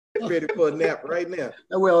ready for a nap right now.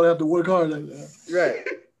 That way I don't have to work hard like that. Right.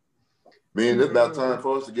 Man, it's about time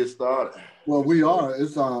for us to get started. Well, we are.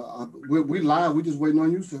 It's we live. We just waiting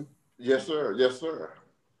on you, sir. Yes, sir. Yes, sir.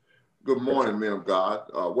 Good morning, men of God.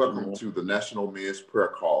 Welcome to the National Men's Prayer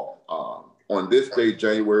Call on this day,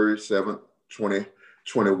 January 7th,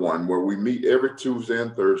 2021, where we meet every Tuesday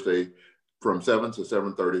and Thursday from 7 to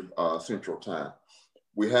 7:30 Central Time.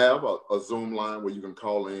 We have a Zoom line where you can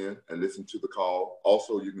call in and listen to the call.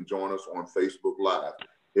 Also, you can join us on Facebook Live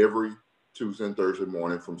every Tuesday and Thursday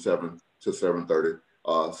morning from 7 to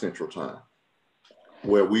 7:30 Central Time,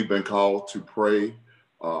 where we've been called to pray,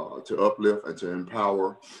 to uplift and to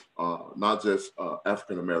empower not just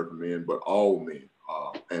African-American men, but all men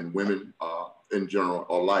and women in general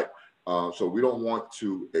alike. So we don't want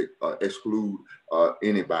to exclude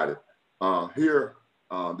anybody. Here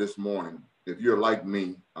this morning, if you're like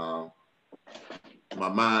me, my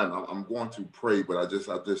mind, I'm going to pray, but I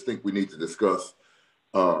just think we need to discuss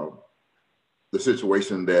the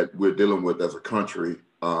situation that we're dealing with as a country.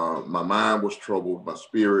 My mind was troubled, my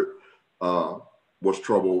spirit was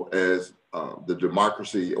troubled as the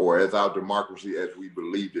democracy, or as our democracy as we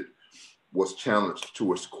believed it, was challenged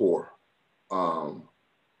to its core.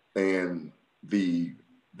 And the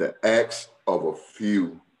acts of a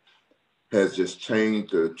few has just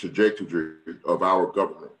changed the trajectory of our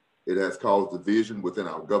government. It has caused division within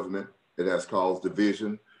our government. It has caused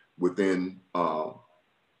division within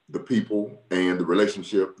the people and the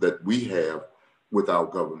relationship that we have with our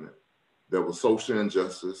government. There was social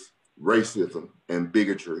injustice, racism, and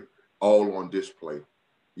bigotry all on display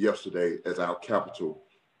yesterday as our Capitol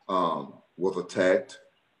was attacked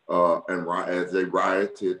and as they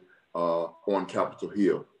rioted on Capitol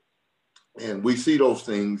Hill. And we see those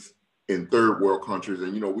things in third world countries.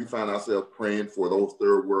 And, we find ourselves praying for those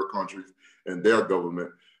third world countries and their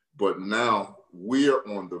government. But now we're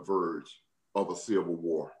on the verge of a civil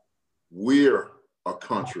war. We're a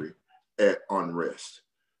country at unrest.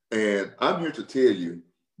 And I'm here to tell you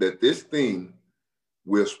that this thing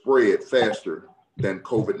will spread faster than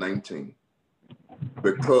COVID-19,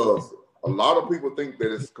 because a lot of people think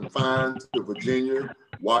that it's confined to Virginia,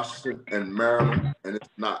 Washington, and Maryland, and it's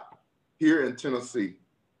not. Here in Tennessee,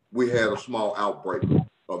 we had a small outbreak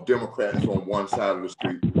of Democrats on one side of the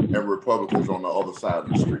street and Republicans on the other side of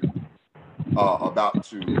the street, about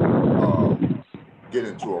to get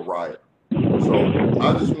into a riot. So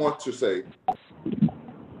I just want to say,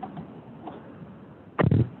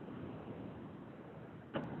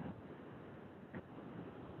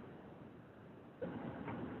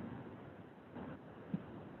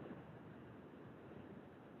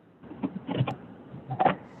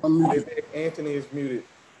 Anthony is muted.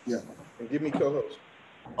 Yeah. And give me co-host.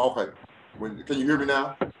 Okay. Can you hear me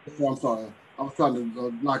now? I'm sorry. I was trying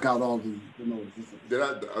to knock out all the noise.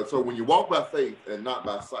 So when you walk by faith and not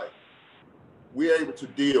by sight, we're able to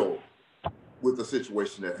deal with the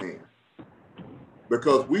situation at hand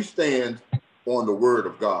because we stand on the word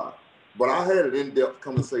of God. But I had an in-depth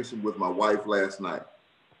conversation with my wife last night,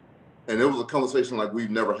 and it was a conversation like we've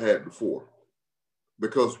never had before,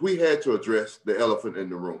 because we had to address the elephant in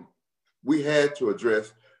the room. We had to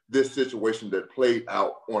address this situation that played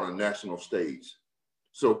out on a national stage.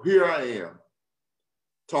 So here I am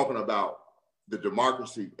talking about the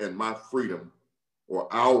democracy and my freedom, or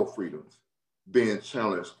our freedoms, being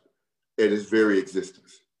challenged at its very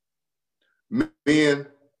existence. Men,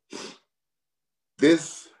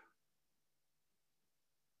 this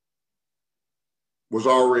was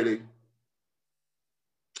already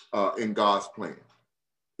in God's plan.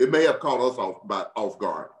 It may have caught us off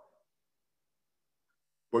guard,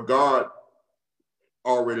 but God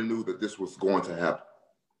already knew that this was going to happen.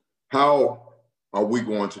 How are we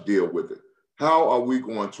going to deal with it? How are we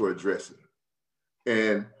going to address it?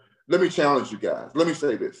 And let me challenge you guys. Let me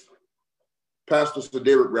say this. Pastor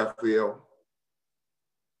Cedric Raphael,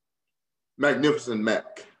 Magnificent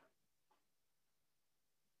Mac,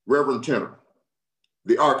 Reverend Tenor,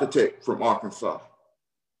 the architect from Arkansas,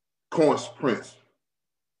 Corns Prince,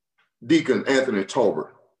 Deacon Anthony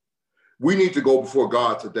Tolbert. We need to go before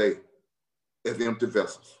God today as empty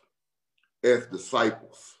vessels, as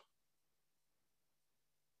disciples,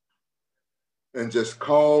 and just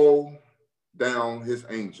call down his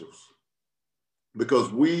angels,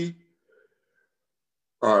 because we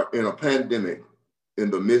are in a pandemic,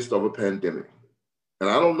 in the midst of a pandemic. And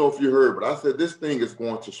I don't know if you heard, but I said this thing is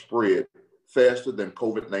going to spread faster than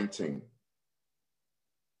COVID-19.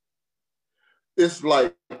 It's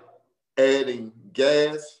like adding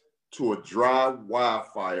gas to a dry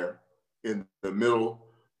wildfire in the middle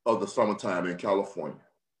of the summertime in California.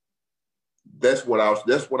 That's what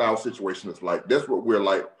our situation is like. That's what we're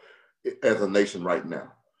like as a nation right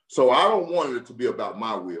now. So I don't want it to be about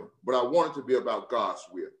my will, but I want it to be about God's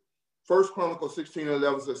will. 1 Chronicles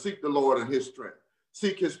 16:11 says, seek the Lord and his strength.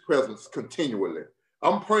 Seek his presence continually.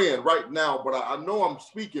 I'm praying right now, but I know I'm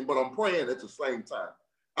speaking, but I'm praying at the same time.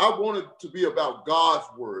 I want it to be about God's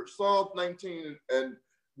word. Psalms 19 and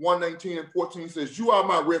 119 and 14 says, you are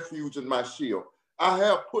my refuge and my shield. I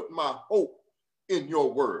have put my hope in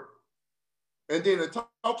your word. And then it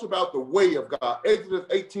talks about the way of God. Exodus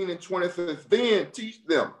 18 and 20 says, then teach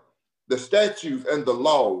them the statutes and the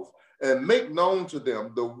laws, and make known to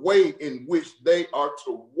them the way in which they are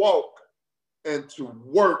to walk and to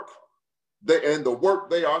work, and the work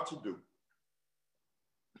they are to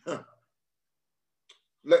do.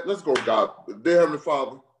 Let's go, God. Dear Heavenly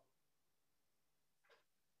Father,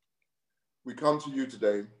 we come to you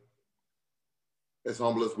today as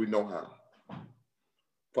humble as we know how.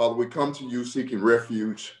 Father, we come to you seeking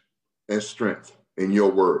refuge and strength in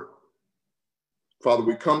your word. Father,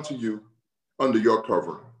 we come to you under your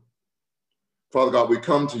covering. Father God, we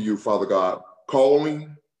come to you, Father God,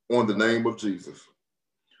 calling on the name of Jesus,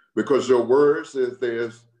 because your word says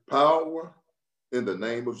there's power in the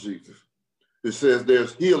name of Jesus. It says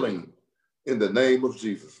there's healing in the name of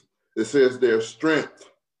Jesus. It says there's strength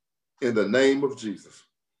in the name of Jesus.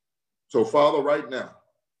 So, Father, right now,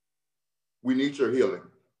 we need your healing.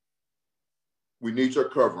 We need your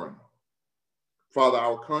covering. Father,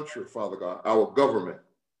 our country, Father God, our government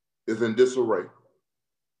is in disarray.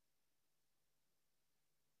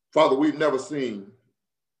 Father, we've never seen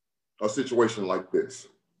a situation like this.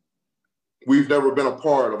 We've never been a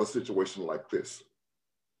part of a situation like this.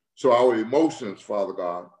 So our emotions, Father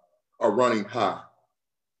God, are running high.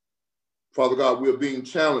 Father God, we're being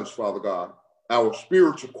challenged, Father God. Our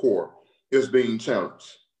spiritual core is being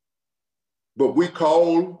challenged. But we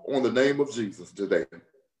call on the name of Jesus today.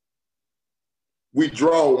 We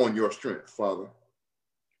draw on your strength, Father.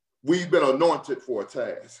 We've been anointed for a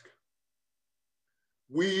task.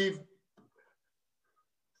 We've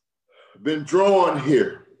been drawn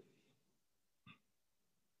here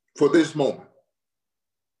for this moment.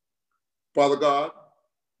 Father God,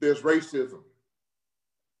 there's racism,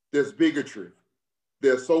 there's bigotry,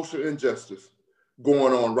 there's social injustice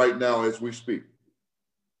going on right now as we speak.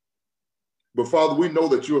 But Father, we know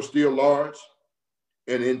that you're still large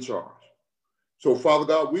and in charge. So Father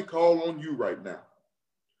God, we call on you right now.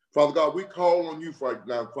 Father God, we call on you right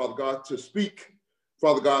now, Father God, to speak,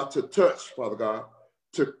 Father God, to touch, Father God,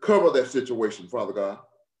 to cover that situation, Father God.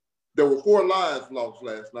 There were 4 lives lost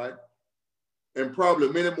last night, and probably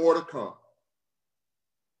many more to come,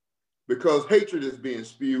 because hatred is being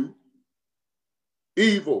spewed.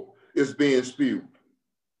 Evil is being spewed.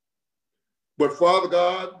 But Father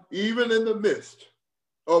God, even in the midst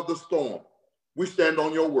of the storm, we stand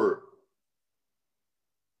on your word.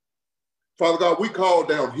 Father God, we call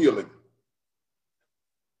down healing.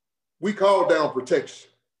 We call down protection.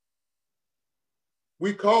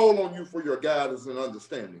 We call on you for your guidance and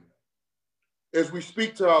understanding. As we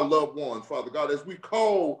speak to our loved ones, Father God, as we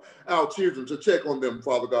call our children to check on them,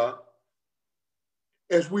 Father God,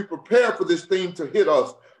 as we prepare for this thing to hit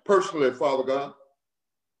us personally, Father God,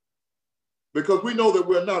 because we know that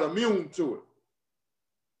we're not immune to it.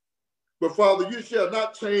 But Father, you shall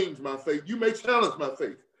not change my faith. You may challenge my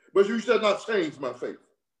faith, but you shall not change my faith.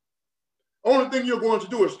 Only thing you're going to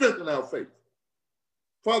do is strengthen our faith.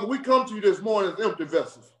 Father, we come to you this morning as empty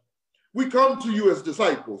vessels. We come to you as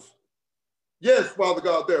disciples. Yes, Father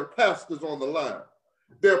God, there are pastors on the line.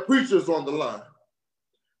 There are preachers on the line.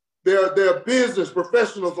 There are business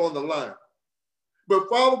professionals on the line. But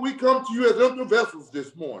Father, we come to you as empty vessels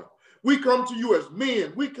this morning. We come to you as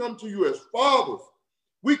men. We come to you as fathers.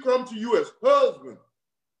 We come to you as husbands,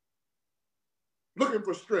 looking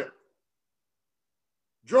for strength,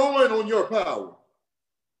 drawing on your power.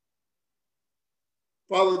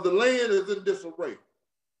 Father, the land is in disarray.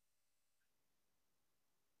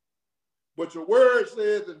 But your word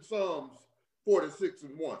says in Psalms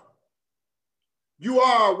 46:1, you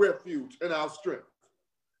are our refuge and our strength,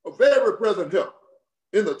 a very present help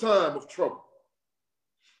in the time of trouble.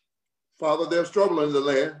 Father, there's trouble in the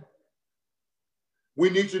land. We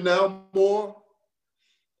need you now more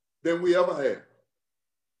than we ever had.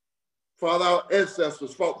 Father, our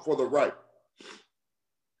ancestors fought for the right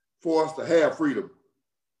for us to have freedom,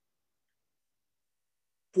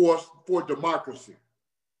 for democracy.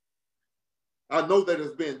 I know that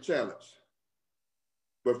it's been challenged,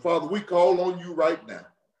 but Father, we call on you right now.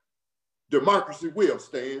 Democracy will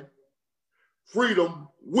stand. Freedom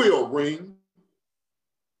will reign.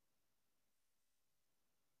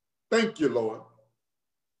 Thank you, Lord.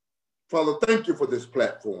 Father, thank you for this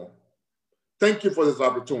platform. Thank you for this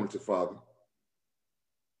opportunity, Father.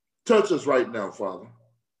 Touch us right now, Father.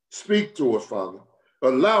 Speak to us, Father.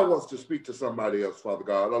 Allow us to speak to somebody else, Father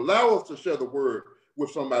God. Allow us to share the word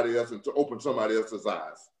with somebody else and to open somebody else's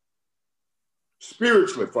eyes.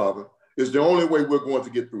 Spiritually, Father, is the only way we're going to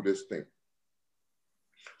get through this thing.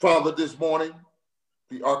 Father, this morning,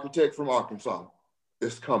 the architect from Arkansas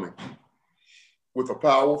is coming with a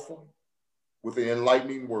powerful, with an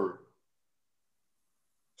enlightening word.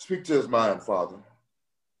 Speak to his mind, Father.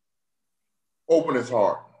 Open his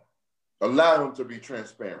heart. Allow him to be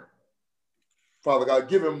transparent. Father God,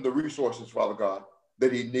 give him the resources, Father God,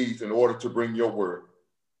 that he needs in order to bring your word.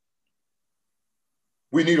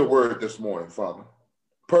 We need a word this morning, Father.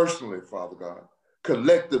 Personally, Father God.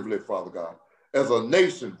 Collectively, Father God. As a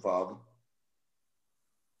nation, Father.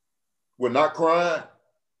 We're not crying.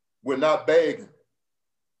 We're not begging.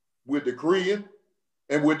 We're decreeing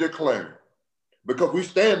and we're declaring. Because we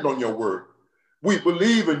stand on your word. We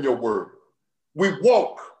believe in your word. We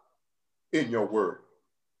walk in your word.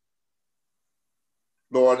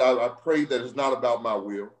 Lord, I pray that it's not about my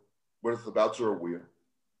will, but it's about your will.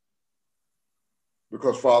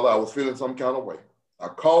 Because, Father, I was feeling some kind of way. I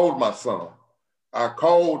called my son. I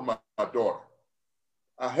called my daughter.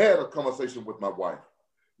 I had a conversation with my wife.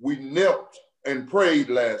 We knelt and prayed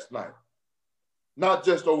last night. Not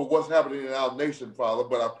just over what's happening in our nation, Father,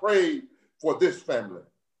 but I prayed for this family.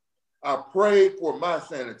 I prayed for my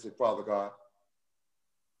sanity, Father God,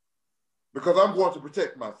 because I'm going to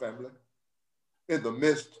protect my family in the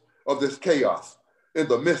midst of this chaos, in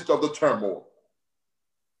the midst of the turmoil.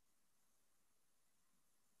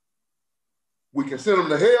 We can send them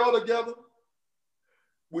to hell together,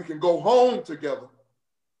 we can go home together,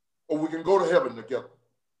 or we can go to heaven together.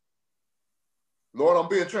 Lord, I'm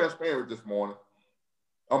being transparent this morning.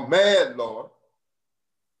 I'm mad, Lord.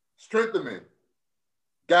 Strengthen me.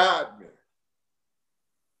 Guide me.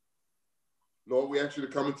 Lord, we ask you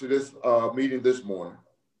to come into this meeting this morning.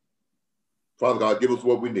 Father God, give us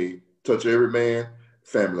what we need. Touch every man,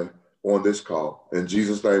 family on this call. In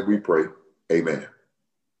Jesus' name we pray. Amen.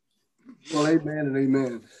 Well, amen and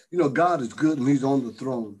amen. You know, God is good and he's on the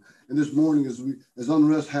throne. And this morning, as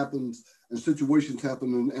unrest happens and situations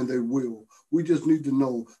happen, and they will, we just need to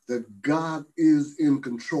know that God is in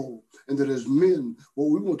control. And that as men, what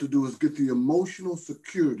we want to do is get the emotional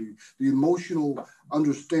security, the emotional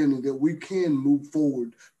understanding that we can move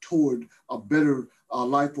forward toward a better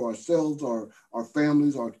life for ourselves, our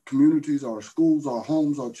families, our communities, our schools, our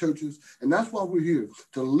homes, our churches. And that's why we're here,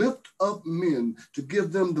 to lift up men, to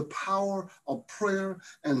give them the power of prayer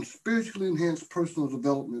and spiritually enhanced personal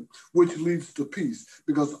development, which leads to peace.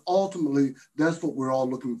 Because ultimately, that's what we're all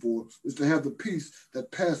looking for, is to have the peace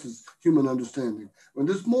that passes human understanding. And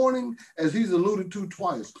this morning, as he's alluded to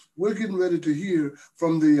twice, we're getting ready to hear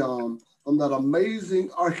from that amazing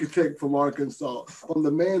architect from Arkansas, from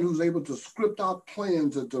the man who's able to script out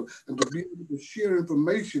plans and to be able to share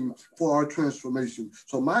information for our transformation.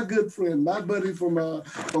 So my good friend, my buddy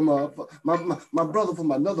my brother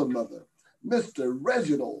from another mother, Mr.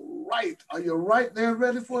 Reginald Wright. Are you right there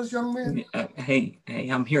ready for us, young man? Hey,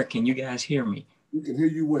 I'm here. Can you guys hear me? We can hear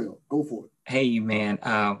you well. Go for it. Hey, man.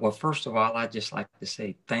 Well, first of all, I'd just like to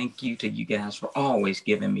say thank you to you guys for always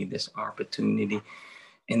giving me this opportunity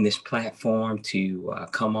and this platform to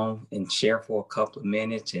come on and share for a couple of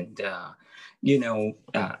minutes. And,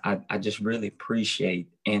 I just really appreciate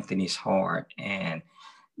Anthony's heart. And,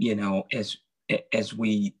 as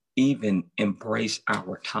we even embrace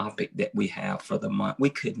our topic that we have for the month, we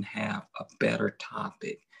couldn't have a better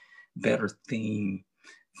topic, better theme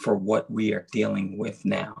for what we are dealing with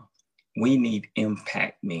now. We need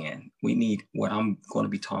impact men. We need what I'm going to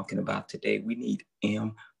be talking about today. We need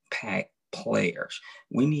impact players.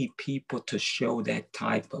 We need people to show that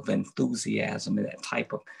type of enthusiasm and that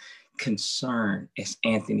type of concern as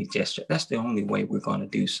Anthony just said. That's the only way we're going to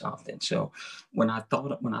do something. So when I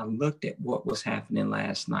looked at what was happening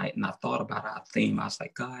last night and I thought about our theme, I was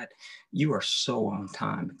like, God, you are so on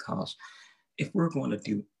time, because if we're going to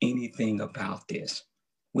do anything about this,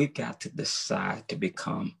 we've got to decide to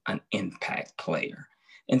become an impact player.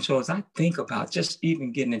 And so as I think about just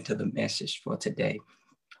even getting into the message for today,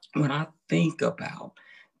 when I think about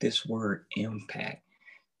this word impact,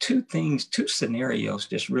 two scenarios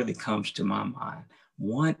just really comes to my mind.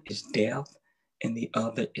 One is death and the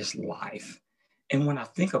other is life. And when I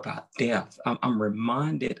think about death, I'm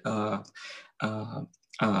reminded of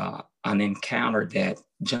an encounter that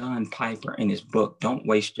John Piper in his book, Don't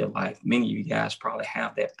Waste Your Life. Many of you guys probably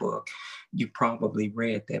have that book. You probably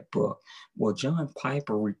read that book. Well, John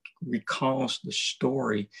Piper recalls the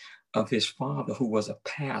story of his father, who was a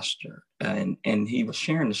pastor, and he was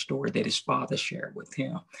sharing the story that his father shared with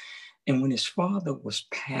him. And when his father was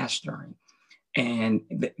pastoring, and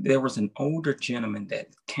there was an older gentleman that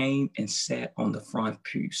came and sat on the front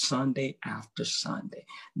pew Sunday after Sunday,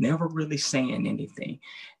 never really saying anything.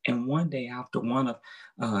 And one day after one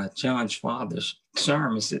of John's father's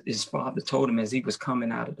sermons, his father told him as he was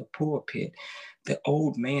coming out of the pulpit, the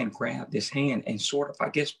old man grabbed his hand and sort of, I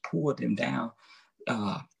guess, pulled him down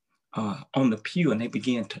on the pew, and they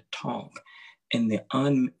began to talk. And the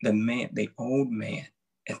old man,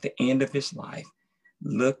 at the end of his life,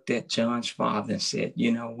 looked at John's father and said,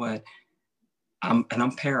 "You know what? I'm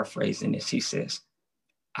paraphrasing this. He says,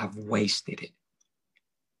 I've wasted it.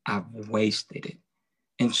 I've wasted it."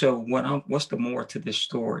 And so what's the moral to this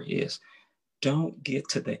story is, don't get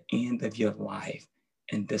to the end of your life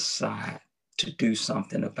and decide to do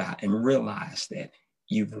something about it and realize that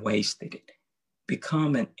you've wasted it.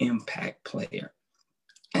 Become an impact player.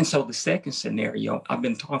 And so the second scenario, I've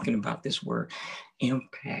been talking about this word,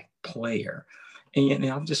 impact player. And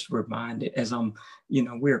I'm just reminded as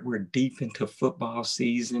we're deep into football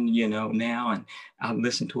season, now, and I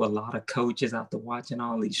listen to a lot of coaches after watching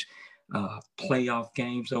all these playoff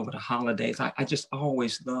games over the holidays. I just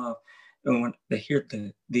always love to hear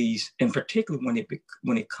these, and particularly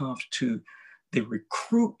when it comes to the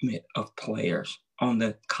recruitment of players on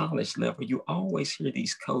the college level. You always hear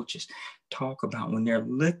these coaches talk about when they're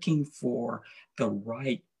looking for the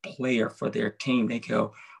right player for their team. They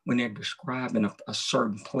go, when they're describing a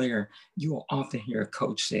certain player, you'll often hear a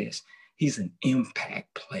coach says, he's an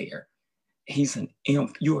impact player. He's an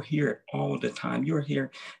imp. You'll hear it all the time. You'll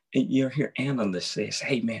hear analysts says,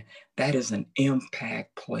 hey man, that is an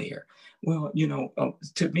impact player. Well,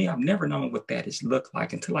 to me, I've never known what that has looked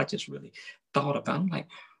like until I just really thought about it. I'm like,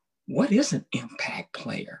 what is an impact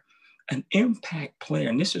player? An impact player,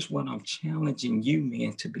 and this is what I'm challenging you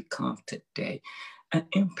men to become today. An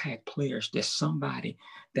impact player is just somebody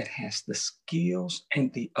that has the skills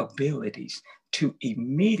and the abilities to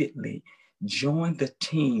immediately join the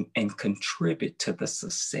team and contribute to the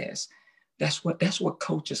success. That's what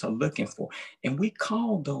coaches are looking for. And we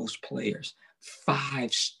call those players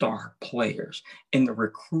 5-star players in the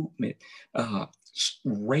recruitment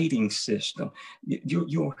rating system.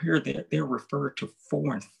 You'll hear that they're referred to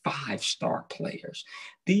 4- and 5-star players.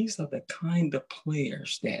 These are the kind of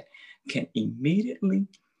players that can immediately,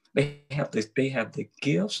 they have the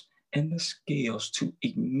gifts and the skills to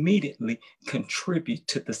immediately contribute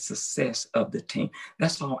to the success of the team.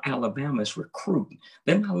 That's all Alabama is recruiting.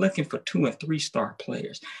 They're not looking for 2- and 3-star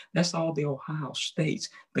players. That's all the Ohio States,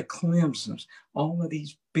 the Clemsons, all of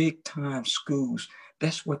these big time schools.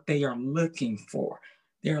 That's what they are looking for.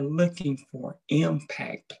 They're looking for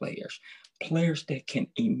impact players, players that can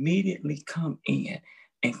immediately come in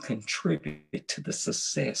and contribute to the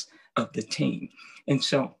success of the team. And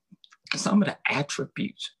so some of the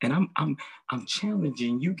attributes, and I'm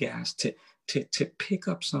challenging you guys to pick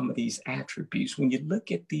up some of these attributes. When you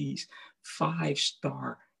look at these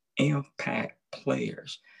 5-star impact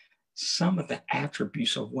players, some of the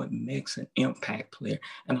attributes of what makes an impact player.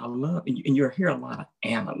 And I love, and you'll hear a lot of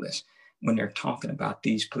analysts when they're talking about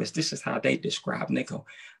these players. This is how they describe them. They go,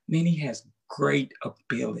 man, he has great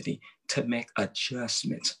ability to make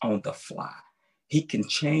adjustments on the fly. He can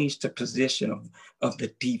change the position of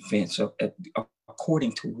the defense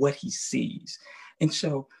according to what he sees. And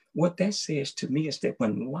so what that says to me is that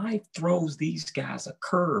when life throws these guys a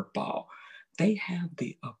curveball, they have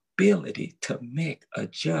the ability to make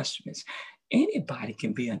adjustments. Anybody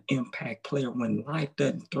can be an impact player when life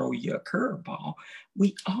doesn't throw you a curveball.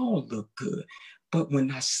 We all look good. But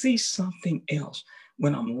when I see something else,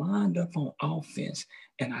 when I'm lined up on offense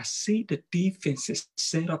and I see the defense is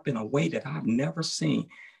set up in a way that I've never seen,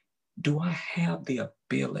 do I have the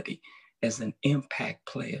ability as an impact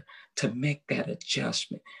player to make that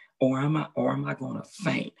adjustment? Or am I going to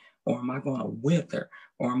faint? Or am I going to wither?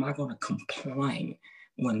 Or am I going to complain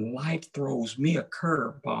when life throws me a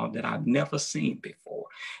curveball that I've never seen before?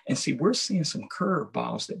 And see, we're seeing some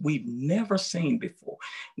curveballs that we've never seen before.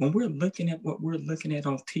 When we're looking at what we're looking at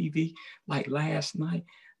on TV, like last night,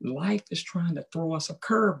 life is trying to throw us a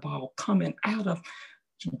curveball coming out of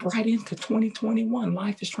right into 2021.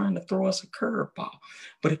 Life is trying to throw us a curveball.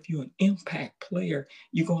 But if you're an impact player,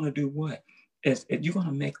 you're going to do what? You're going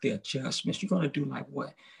to make the adjustments. You're going to do like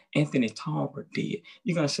what Anthony Tolbert did.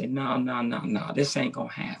 You're going to say, no, this ain't going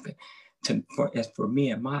to happen. As for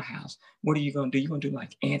me and my house, what are you going to do? You're going to do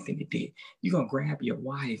like Anthony did. You're going to grab your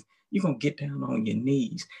wife. You're going to get down on your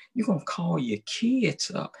knees. You're going to call your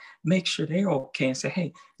kids up, make sure they're okay, and say,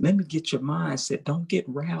 hey, let me get your mindset. Don't get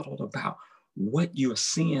rattled about what you're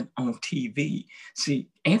seeing on TV. See,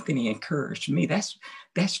 Anthony encouraged me. That's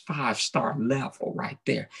 5-star level right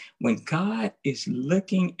there. When God is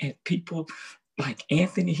looking at people like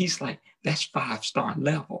Anthony, he's like, that's 5-star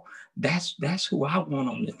level. That's who I want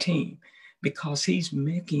on the team, because he's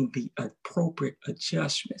making the appropriate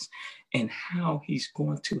adjustments and how he's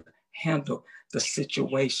going to handle the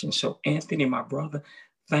situation. So Anthony, my brother,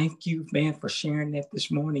 thank you, man, for sharing that this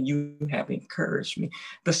morning. You have encouraged me.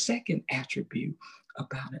 The second attribute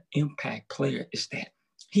about an impact player is that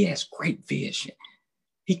he has great vision.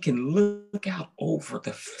 He can look out over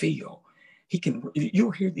the field.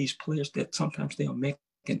 You'll hear these players that sometimes they'll make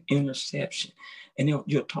an interception, and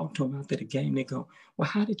you'll talk to them after the game. They go, well,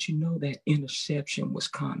 how did you know that interception was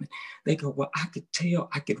coming? They go, well, I could tell,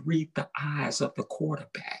 I could read the eyes of the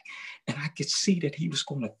quarterback, and I could see that he was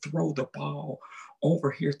going to throw the ball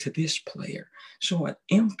over here to this player. So an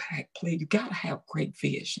impact player, you got to have great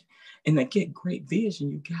vision. And to get great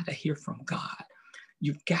vision, you got to hear from God.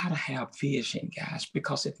 You got to have vision, guys,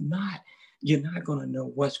 because if not, you're not going to know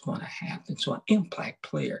what's going to happen. So an impact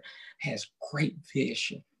player has great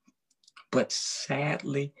vision. But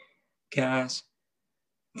sadly, guys,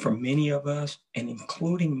 for many of us, and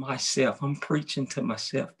including myself, I'm preaching to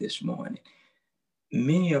myself this morning,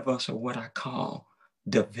 many of us are what I call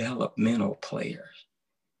developmental players.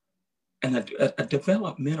 And a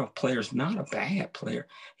developmental player is not a bad player.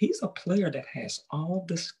 He's a player that has all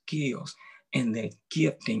the skills and the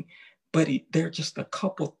gifting, but there are just a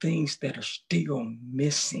couple things that are still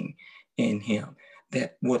missing in him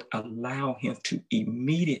that would allow him to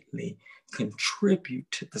immediately contribute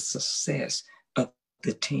to the success of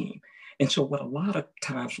the team. And so what a lot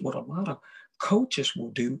of coaches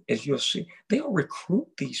will do, as you'll see, they'll recruit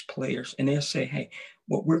these players and they'll say, hey,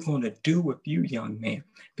 what we're going to do with you, young man,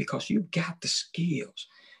 because you've got the skills,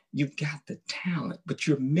 you've got the talent, but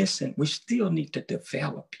you're missing, we still need to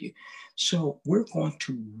develop you. So we're going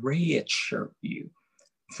to redshirt you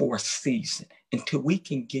for a season until we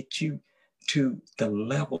can get you to the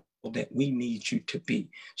level that we need you to be.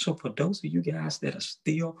 So for those of you guys that are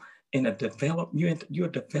still in a you're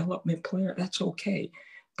a development player, that's okay.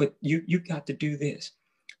 But you got to do this.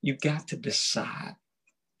 You got to decide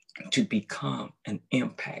to become an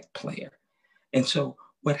impact player. And so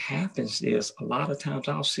what happens is a lot of times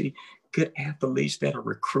I'll see good athletes that are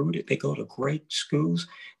recruited. They go to great schools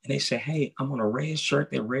and they say, hey, I'm on a red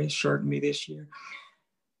shirt. They're red shirting me this year.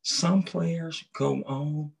 Some players go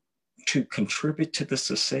on to contribute to the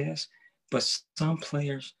success, but some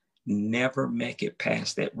players never make it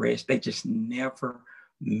past that red. They just never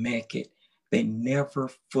make it. They never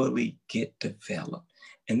fully get developed.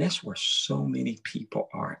 And that's where so many people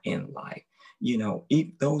are in life. You know,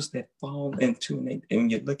 even those that fall into it,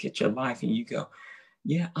 and you look at your life and you go,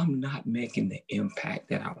 yeah, I'm not making the impact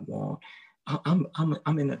that I want.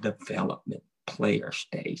 I'm in a development player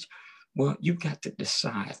stage. Well, you've got to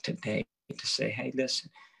decide today to say, hey, listen,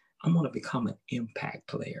 I'm going to become an impact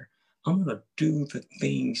player. I'm going to do the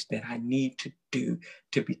things that I need to do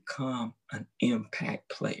to become an impact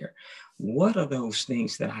player. What are those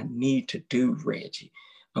things that I need to do, Reggie?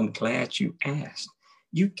 I'm glad you asked.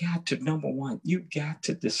 You got to, number one, you got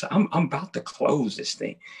to decide. I'm about to close this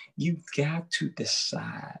thing. You got to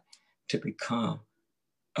decide to become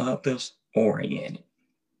others oriented.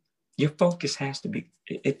 Your focus has to be,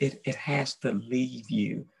 it has to leave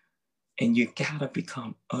you, and you got to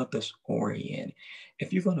become others oriented.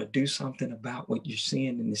 If you're going to do something about what you're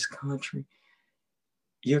seeing in this country,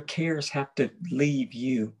 your cares have to leave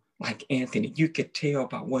you. Like Anthony, you could tell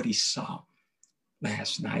by what he saw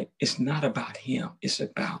last night. It's not about him. It's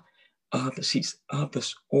about others. He's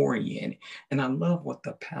others oriented. And I love what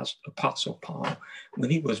the Apostle Paul,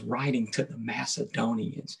 when he was writing to the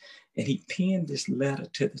Macedonians, and he penned this letter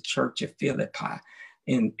to the church of Philippi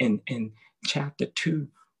in chapter 2,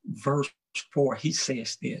 verse 4, he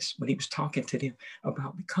says this, when he was talking to them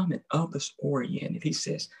about becoming others oriented. He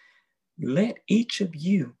says, let each of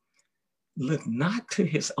you look not to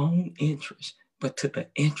his own interest, but to the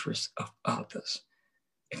interest of others.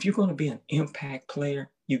 If you're going to be an impact player,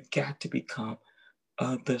 you've got to become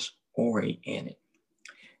others oriented.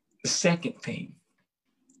 The second thing,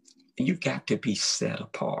 you've got to be set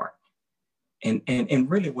apart. And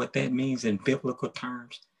really what that means in biblical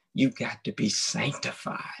terms, you've got to be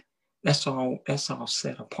sanctified. That's all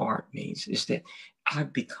set apart means, is that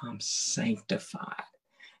I've become sanctified.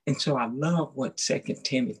 And so I love what 2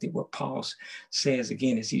 Timothy, what Paul says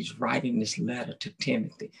again as he's writing this letter to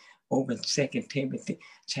Timothy. Over in 2 Timothy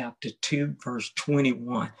chapter 2, verse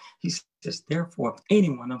 21, he says, therefore, if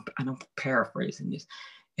anyone, I'm paraphrasing this,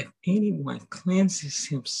 if anyone cleanses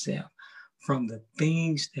himself from the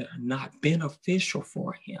things that are not beneficial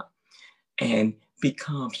for him and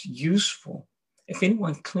becomes useful. If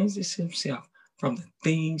anyone cleanses himself from the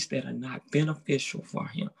things that are not beneficial for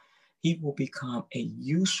him, he will become a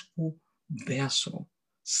useful vessel,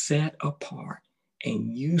 set apart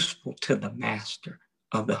and useful to the master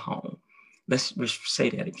of the home. Let's say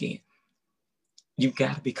that again. You've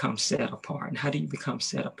got to become set apart. And how do you become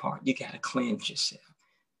set apart? You got to cleanse yourself.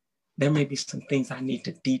 There may be some things I need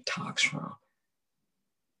to detox from.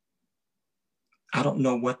 I don't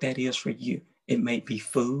know what that is for you. It may be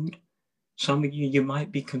food. Some of you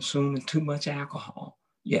might be consuming too much alcohol.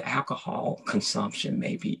 Your alcohol consumption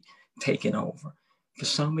may be taking over. For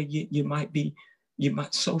some of you,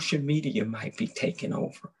 social media might be taking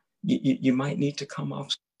over. You might need to come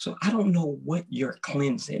off. So I don't know what your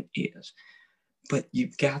cleansing is, but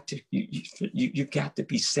you've got to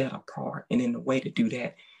be set apart. And in the way to do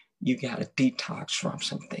that, you got to detox from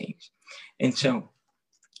some things. And so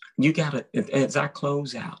you got to, as I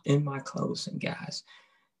close out, in my closing, guys,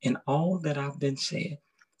 and all that I've been said,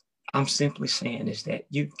 I'm simply saying is that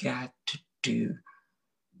you've got to do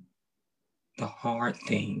the hard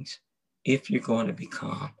things if you're going to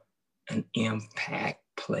become an impact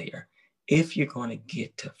player. If you're going to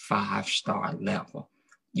get to 5-star level,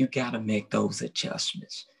 you got to make those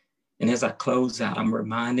adjustments. And as I close out, I'm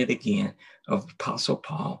reminded again of Apostle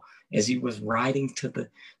Paul as he was writing to the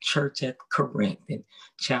church at Corinth in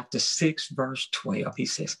chapter 6, verse 12. He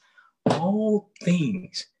says, all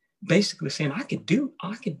things, basically saying, I can do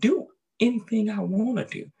anything I want to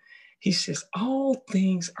do. He says, all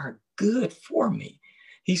things are good for me.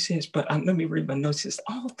 He says, but let me read my notes. He says,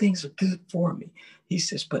 all things are good for me. He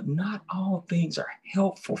says, but not all things are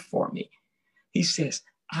helpful for me. He says,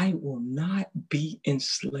 I will not be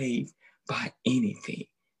enslaved by anything.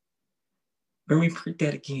 Let me repeat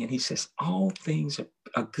that again. He says, all things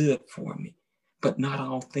are good for me, but not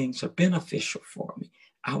all things are beneficial for me.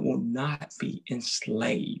 I will not be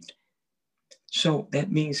enslaved. So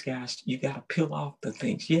that means, guys, you got to peel off the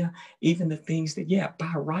things. Yeah, even the things that,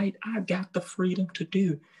 by right, I got the freedom to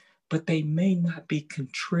do, but they may not be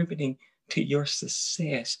contributing to your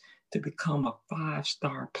success to become a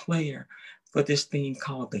 5-star player for this thing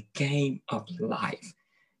called the game of life.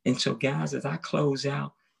 And so, guys, as I close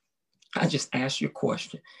out, I just ask you a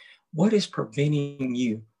question. What is preventing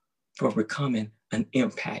you from becoming an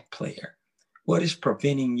impact player? What is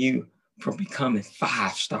preventing you from becoming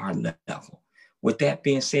 5-star level? With that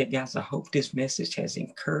being said, guys, I hope this message has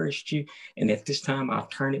encouraged you. And at this time, I'll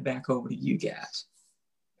turn it back over to you guys.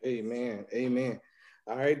 Amen. Amen.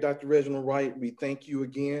 All right, Dr. Reginald Wright, we thank you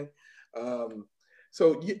again.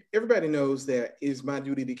 So everybody knows that it's my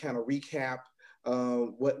duty to kind of recap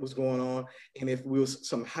what was going on. And if we was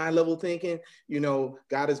some high-level thinking,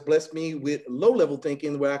 God has blessed me with low-level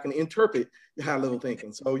thinking where I can interpret high-level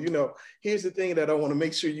thinking. So, here's the thing that I want to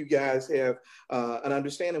make sure you guys have an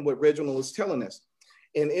understanding what Reginald was telling us.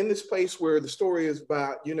 And in this place where the story is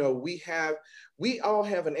about, we all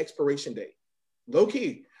have an expiration date. Low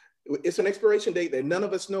key, it's an expiration date that none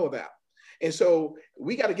of us know about. And so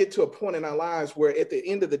we got to get to a point in our lives where at the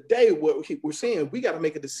end of the day, what we're saying, we got to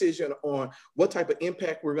make a decision on what type of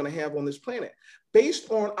impact we're going to have on this planet based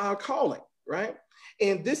on our calling, right?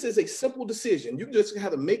 And this is a simple decision. You just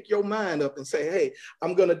have to make your mind up and say, hey,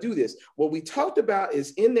 I'm going to do this. What we talked about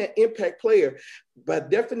is in that impact player, by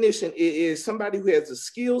definition, it is somebody who has the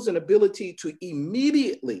skills and ability to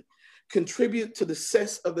immediately contribute to the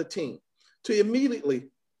success of the team, to immediately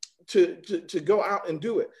to go out and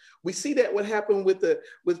do it. We see that what happened with the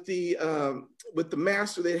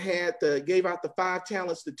master that gave out the 5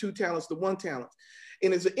 talents, the 2 talents, the 1 talent.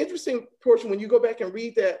 And it's an interesting portion when you go back and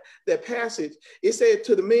read that passage. It said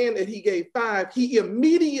to the man that he gave 5, he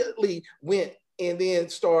immediately went and then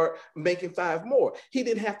start making 5 more. He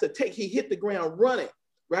didn't have to he hit the ground running.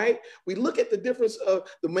 Right? We look at the difference of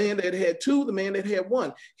the man that had 2, the man that had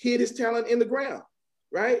 1, hid his talent in the ground,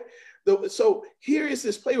 right? So here is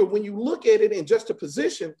this player. When you look at it in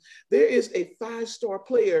juxtaposition, there is a 5-star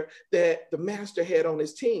player that the master had on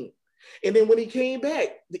his team. And then when he came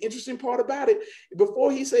back, the interesting part about it,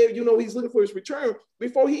 before he said, he's looking for his return,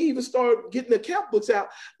 before he even started getting the account books out,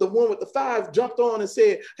 the one with the 5 jumped on and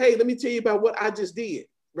said, hey, let me tell you about what I just did,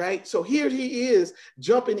 right? So here he is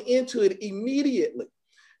jumping into it immediately,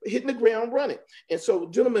 hitting the ground running. And so,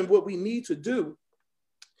 gentlemen, what we need to do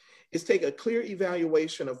is take a clear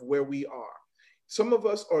evaluation of where we are. Some of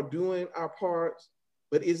us are doing our parts,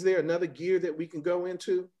 but is there another gear that we can go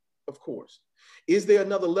into? Of course. Is there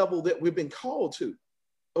another level that we've been called to?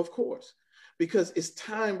 Of course, because it's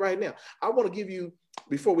time right now. I want to give you,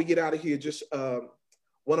 before we get out of here, just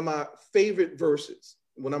one of my favorite verses.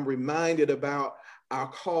 when I'm reminded about our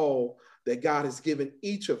call that God has given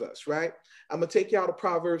each of us, right? I'm going to take y'all to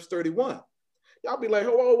Proverbs 31. Y'all be like,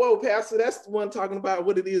 whoa, Pastor, that's the one talking about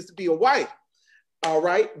what it is to be a wife. All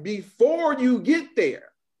right, before you get there,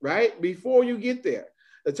 right? Before you get there,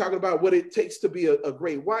 they're talking about what it takes to be a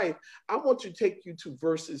great wife. I want to take you to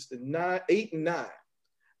verses 8 and 9.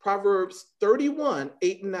 Proverbs 31,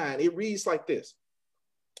 8 and 9. It reads like this.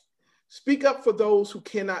 Speak up for those who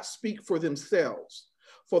cannot speak for themselves,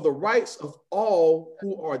 for the rights of all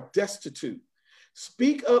who are destitute.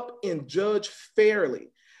 Speak up and judge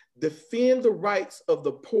fairly. Defend the rights of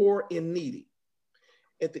the poor and needy.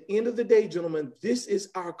 At the end of the day, gentlemen, this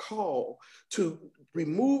is our call to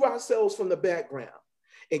remove ourselves from the background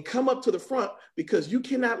and come up to the front, because you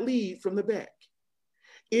cannot lead from the back.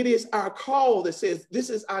 It is our call that says this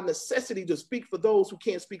is our necessity to speak for those who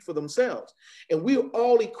can't speak for themselves. And we're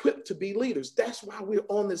all equipped to be leaders. That's why we're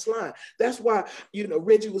on this line. That's why,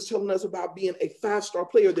 Reggie was telling us about being a 5-star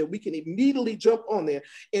player, that we can immediately jump on there.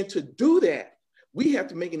 And to do that, we have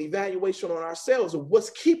to make an evaluation on ourselves of what's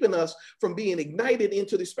keeping us from being ignited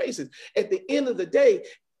into the spaces. At the end of the day,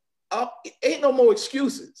 ain't no more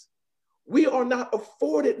excuses. We are not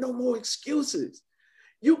afforded no more excuses.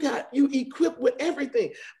 You equipped with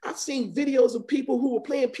everything. I've seen videos of people who were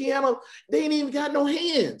playing piano. They ain't even got no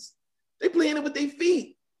hands. They playing it with their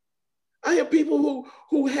feet. I have people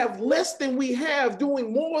who have less than we have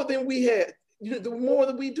doing more than we had, the more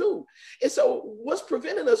than we do. And so what's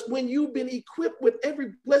preventing us when you've been equipped with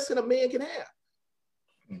every blessing a man can have?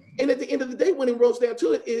 And at the end of the day, when it rolls down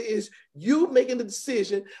to it, it is you making the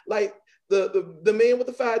decision, like the man with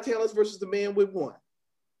the 5 talents versus the man with 1,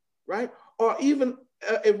 right? Or even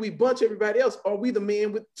if we bunch everybody else, are we the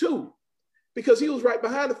man with 2? Because he was right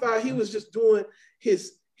behind the 5. He was just doing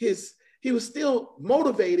he was still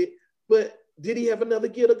motivated, but did he have another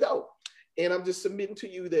gear to go? And I'm just submitting to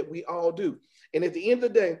you that we all do. And at the end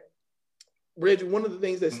of the day, Reggie, one of the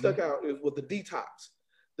things that stuck out is with the detox.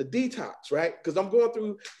 The detox, right? Because I'm going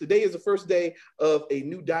through, today is the first day of a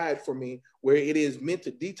new diet for me, where it is meant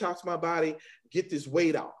to detox my body, get this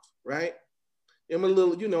weight off, right? I'm a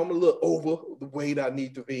little over the weight I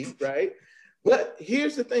need to be, right? But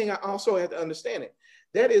here's the thing, I also have to understand it.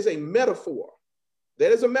 That is a metaphor.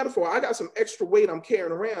 That is a metaphor. I got some extra weight I'm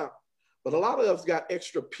carrying around, but a lot of us got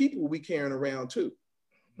extra people we carrying around too,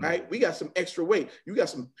 right? We got some extra weight. You got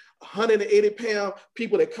some 180-pound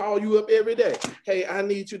people that call you up every day. Hey, I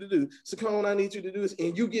need you to do, Sakone, I need you to do this.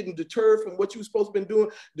 And you getting deterred from what you're supposed to be doing,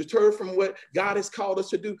 deterred from what God has called us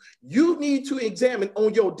to do. You need to examine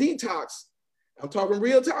on your detox. I'm talking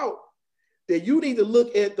real talk, that you need to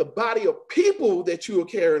look at the body of people that you are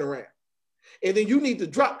carrying around. And then you need to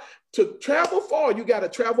travel far, you got to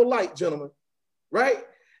travel light, gentlemen, right?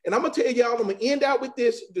 And I'm going to tell y'all, I'm going to end out with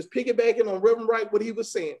this, just piggybacking on Reverend Wright, what he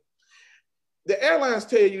was saying. The airlines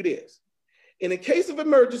tell you this. In a case of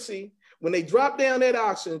emergency, when they drop down that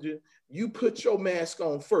oxygen, you put your mask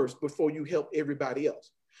on first before you help everybody else.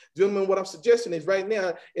 Gentlemen, what I'm suggesting is right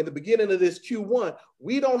now, in the beginning of this Q1,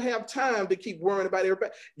 we don't have time to keep worrying about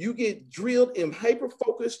everybody. You get drilled and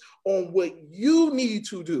hyper-focused on what you need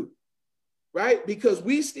to do, right? Because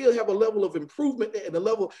we still have a level of improvement and a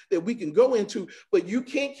level that we can go into, but you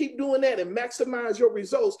can't keep doing that and maximize your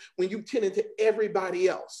results when you tend to everybody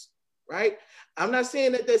else, right? I'm not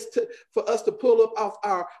saying that that's for us to pull up off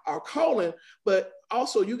our calling, but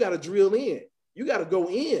also you got to drill in. You got to go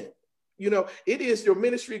in. It is your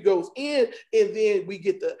ministry goes in, and then we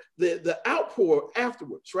get the outpour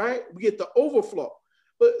afterwards, right? We get the overflow.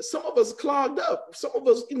 But some of us clogged up. Some of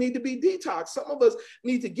us need to be detoxed. Some of us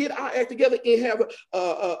need to get our act together and have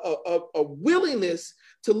a willingness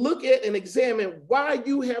to look at and examine why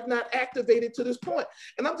you have not activated to this point.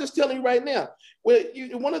 And I'm just telling you right now,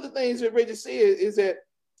 one of the things that Reggie said is that,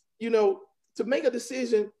 to make a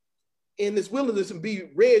decision in this willingness and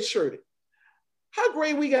be red-shirted, how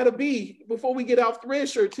great we got to be before we get off the red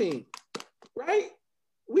shirt team, right?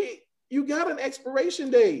 You got an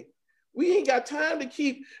expiration date. We ain't got time to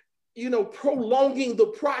keep, prolonging the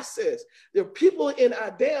process. There are people in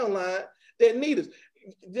our downline that need us.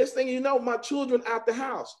 This thing, my children out the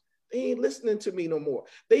house, they ain't listening to me no more.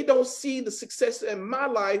 They don't see the success in my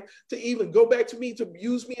life to even go back to me, to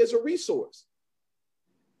use me as a resource.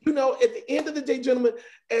 At the end of the day, gentlemen,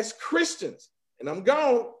 as Christians, and I'm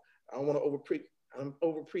gone, I don't want to overpreach. I'm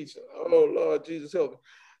over preaching. Oh, Lord Jesus, help me.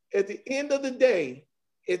 At the end of the day,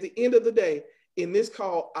 in this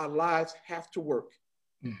call, our lives have to work.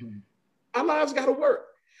 Mm-hmm. Our lives got to work.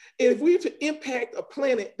 And if we're to impact a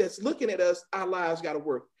planet that's looking at us, our lives got to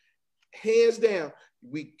work. Hands down,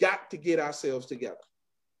 we got to get ourselves together.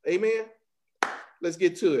 Amen. Let's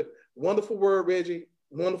get to it. Wonderful word, Reggie.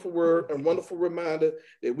 Wonderful word and wonderful reminder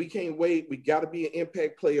that we can't wait. We got to be an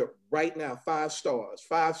impact player right now. 5 stars,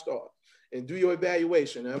 5 stars. And do your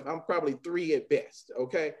evaluation. I'm probably 3 at best,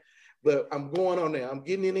 okay? But I'm going on there. I'm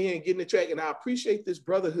getting in here and getting the track. And I appreciate this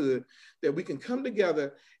brotherhood that we can come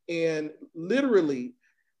together and literally,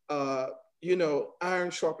 you know, iron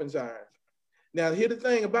sharpens iron. Now, here's the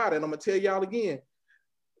thing about it. I'm going to tell y'all again.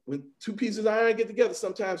 When 2 pieces of iron get together,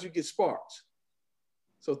 sometimes you get sparks.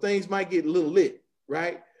 So things might get a little lit,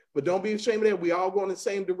 right? But don't be ashamed of that. We all go in the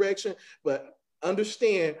same direction, but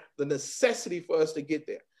understand the necessity for us to get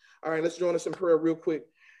there. All right, let's join us in prayer real quick.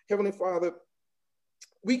 Heavenly Father,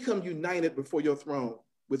 we come united before your throne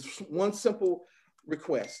with one simple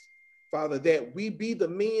request, Father, that we be the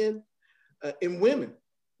men and women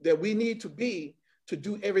that we need to be to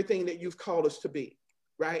do everything that you've called us to be,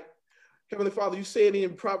 right? Heavenly Father, you said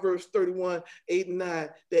in Proverbs 31, 8 and 9,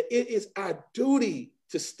 that it is our duty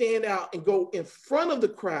to stand out and go in front of the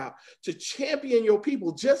crowd to champion your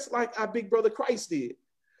people, just like our big brother Christ did.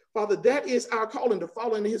 Father, that is our calling, to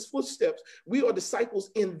follow in his footsteps. We are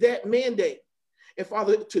disciples in that mandate. And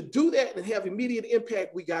Father, to do that and have immediate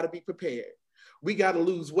impact, we got to be prepared. We got to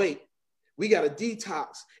lose weight. We got to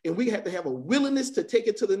detox. And we have to have a willingness to take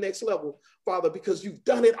it to the next level, Father, because you've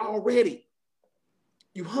done it already.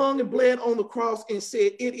 You hung and bled on the cross and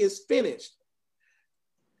said, it is finished.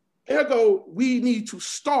 Ergo, we need to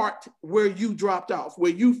start where you dropped off,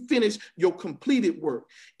 where you finished your completed work.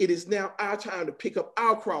 It is now our time to pick up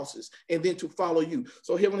our crosses and then to follow you.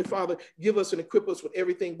 So Heavenly Father, give us and equip us with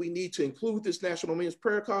everything we need to include this National Men's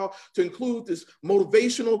Prayer Call, to include this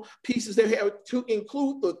motivational pieces that have, to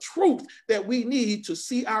include the truth that we need to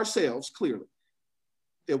see ourselves clearly,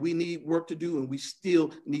 that we need work to do and we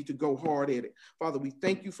still need to go hard at it. Father, we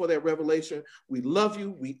thank you for that revelation. We love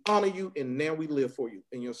you, we honor you, and now we live for you.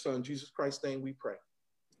 In your son, Jesus Christ's name we pray.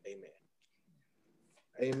 Amen.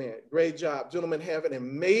 Amen. Great job. Gentlemen, have an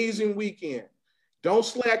amazing weekend. Don't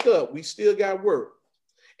slack up. We still got work.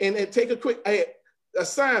 And take a quick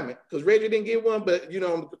assignment, because Reggie didn't get one, but you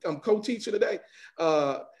know, I'm co-teacher today.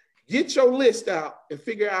 Get your list out and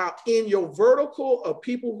figure out in your vertical of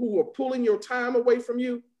people who are pulling your time away from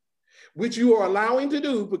you, which you are allowing to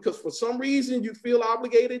do because for some reason you feel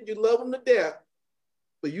obligated, you love them to death,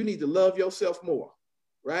 but you need to love yourself more,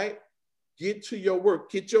 right? Get to your work,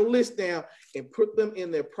 get your list down and put them in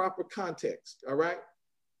their proper context, all right?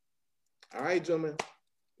 All right, gentlemen.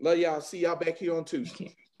 Love y'all. See y'all back here on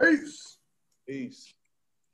Tuesday. Peace. Peace.